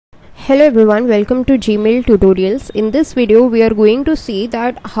Hello everyone, welcome to Gmail tutorials. In this video we are going to see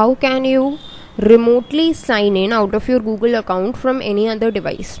that how can you remotely sign in out of your Google account from any other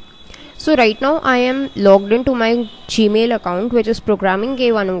device. So right now I am logged into my Gmail account, which is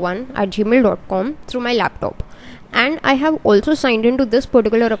programmingk101@gmail.com, through my laptop, and I have also signed into this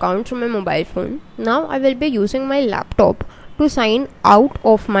particular account through my mobile phone. Now I will be using my laptop to sign out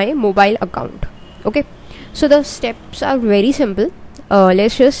of my mobile account. Okay, so the steps are very simple.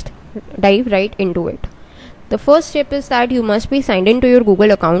 Let's just dive right into it. The first step is that you must be signed into your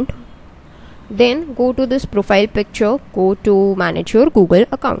Google account. Then go to this profile picture, go to manage your Google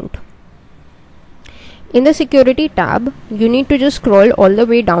account. In the security tab, you need to just scroll all the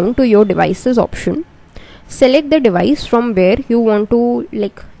way down to your devices option. Select the device from where you want to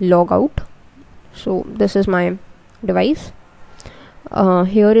log out. So this is my device.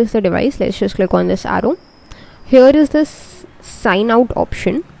 Here is the device. Let's just click on this arrow. Here is this sign out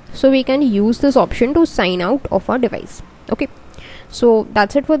option, so we can use this option to sign out of our device. Okay, so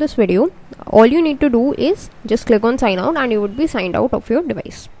that's it for this video. All you need to do is just click on sign out and you would be signed out of your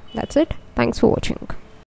device. That's it. Thanks for watching.